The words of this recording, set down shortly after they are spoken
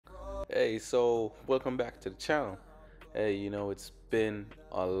Hey, so welcome back to the channel. Hey, it's been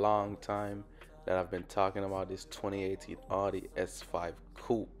a long time that I've been talking about this 2018 Audi S5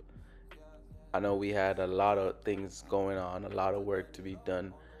 Coupe. I know we had a lot of things going on, a lot of work to be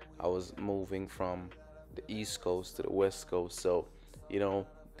done. I was moving from the East Coast to the West Coast, so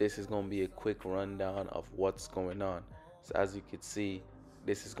this is going to be a quick rundown of what's going on. So as you can see,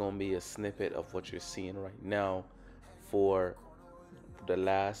 this is going to be a snippet of what you're seeing right now for the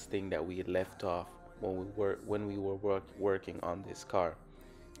last thing that we left off when we were working on this car.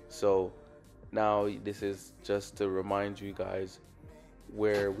 So now this is just to remind you guys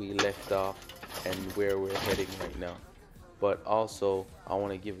where we left off and where we're heading right now. But also I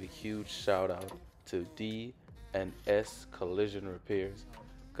want to give a huge shout out to D&S Collision Repairs,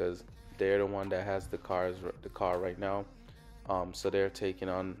 because they're the one that has the car right now. So they're taking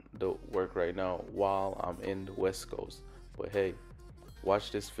on the work right now while I'm in the West Coast. But hey,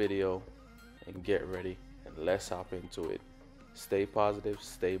 watch this video and get ready, and let's hop into it. Stay positive,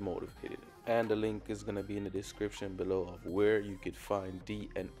 stay motivated, and the link is going to be in the description below of where you could find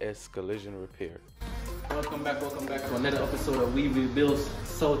D&S Collision Repair. Welcome back to another episode of Rebuildz.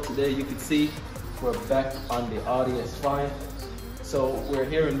 So today you can see we're back on the Audi S5. So we're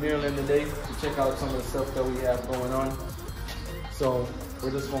here in Maryland today to check out some of the stuff that we have going on. So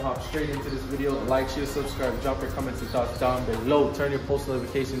we're just gonna hop straight into this video. Like, share, subscribe, drop your comments and thoughts down below. Turn your post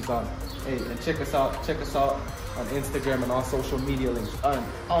notifications on. Hey, and check us out on Instagram and all social media links. And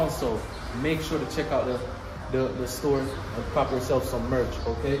also make sure to check out the store and pop yourself some merch,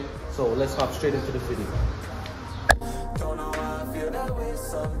 okay? So let's hop straight into the video. Don't know why I feel that way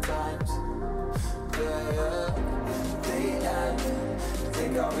sometimes.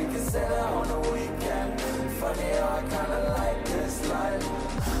 Think all we can set out on the weekend. Funny how I kinda like this life.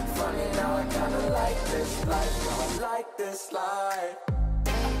 Funny how I kinda like this life. No, I like this life.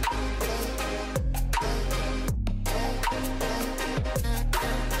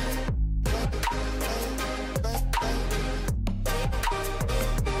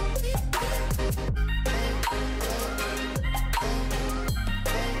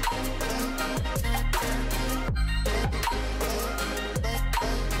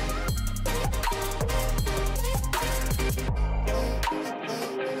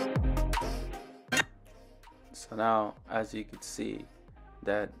 So now, as you can see,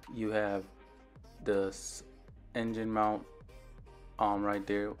 that you have the engine mount right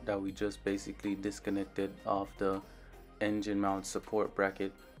there that we just basically disconnected off the engine mount support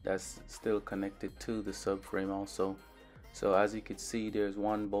bracket that's still connected to the subframe also. So as you can see, there's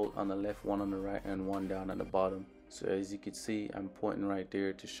one bolt on the left, one on the right, and one down at the bottom. So as you can see, I'm pointing right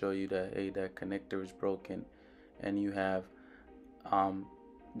there to show you that, hey, that connector is broken, and you have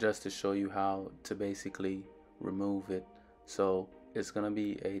just to show you how to basically remove it. So it's gonna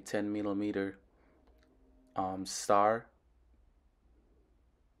be a 10 millimeter star.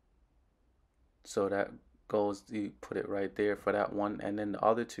 So that goes, you put it right there for that one, and then the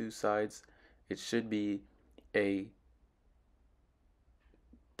other two sides, it should be a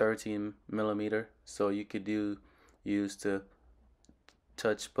 13 millimeter. So you could use to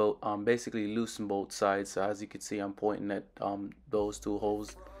touch both, basically loosen both sides. So as you can see, I'm pointing at those two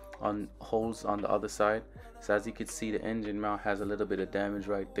holes on the other side. So as you can see, the engine mount has a little bit of damage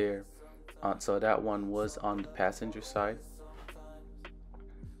right there. So that one was on the passenger side,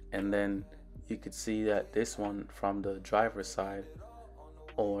 and then you could see that this one from the driver's side,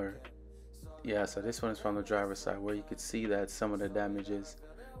 so this one is from the driver's side, where you could see that some of the damages.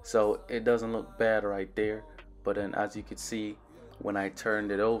 So it doesn't look bad right there, but then as you could see, when I turned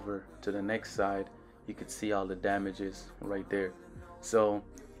it over to the next side, you could see all the damages right there. So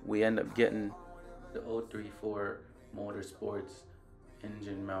we end up getting the 034 Motorsports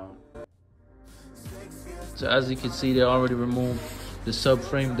engine mount. So as you can see, they already removed the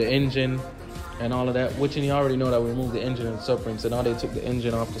subframe, the engine, and all of that, which you already know that we removed the engine and the subframe. So now they took the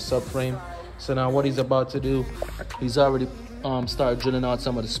engine off the subframe. So now what he's about to do, he's already started drilling out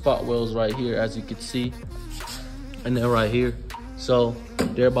some of the spot welds right here, as you can see, and then right here. So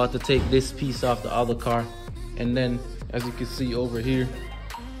they're about to take this piece off the other car, and then as you can see over here,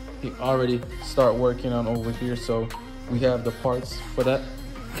 he already start working on over here. So we have the parts for that.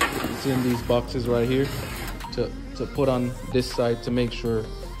 It's in these boxes right here to put on this side to make sure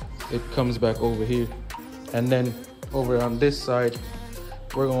it comes back over here. And then over on this side,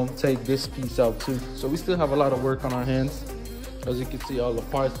 we're gonna take this piece out too. So we still have a lot of work on our hands. As you can see, all the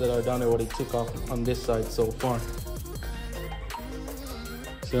parts that are down there, what they took off on this side so far.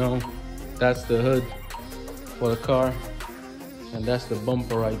 So that's the hood for the car, and that's the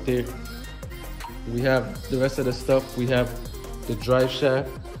bumper right there. We have the rest of the stuff. We have the drive shaft,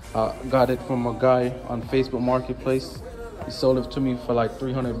 Got it from a guy on Facebook Marketplace. He sold it to me for like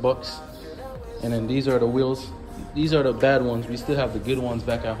 300 bucks. And then these are the wheels. These are the bad ones. We still have the good ones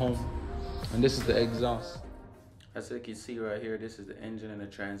back at home. And this is the exhaust. As you can see right here, this is the engine and the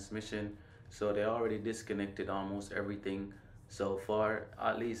transmission. So they already disconnected almost everything so far,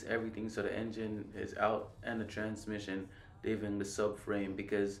 at least everything. So the engine is out and the transmission, leaving the subframe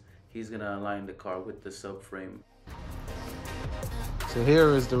because he's gonna align the car with the subframe. So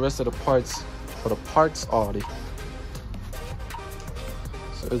here is the rest of the parts for the parts Audi.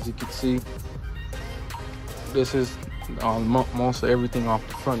 So as you can see, this is most of everything off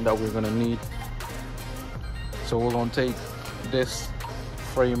the front that we're gonna need. So we're gonna take this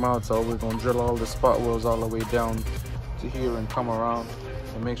frame out, so we're gonna drill all the spot wheels all the way down to here and come around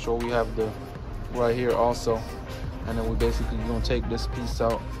and make sure we have the right here also. And then we basically gonna take this piece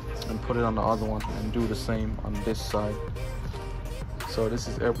out and put it on the other one and do the same on this side. So this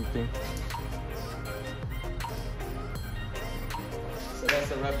is everything. So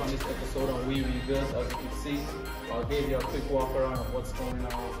that's a wrap on this episode on Rebuildz. As you can see, I gave you a quick walk around of what's going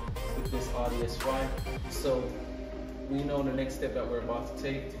on with this Audi S5. So we know the next step that we're about to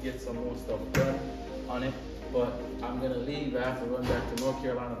take to get some more stuff done on it. But I'm gonna leave. I have to run back to North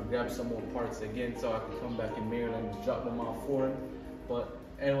Carolina to grab some more parts again so I can come back in Maryland and drop them off for him. But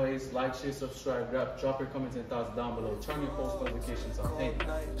anyways, like, share, subscribe, drop your comments and thoughts down below. Turn your post notifications on. Hey,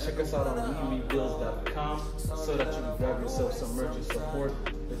 check us out on Rebuildz.com so that you can grab yourself some merch and support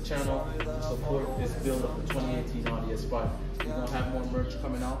the channel, support this build of the 2018 Audi S5. We're gonna have more merch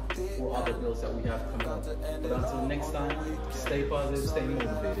coming out for other builds that we have coming out. But until next time, stay positive, stay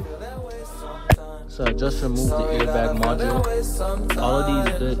motivated. So I just removed the airbag module. All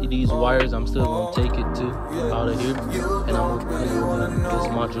of these wires, I'm still gonna take it out of here, and I'm gonna remove this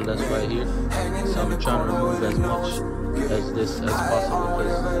module that's right here. So I'm trying to remove as much as this as possible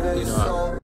because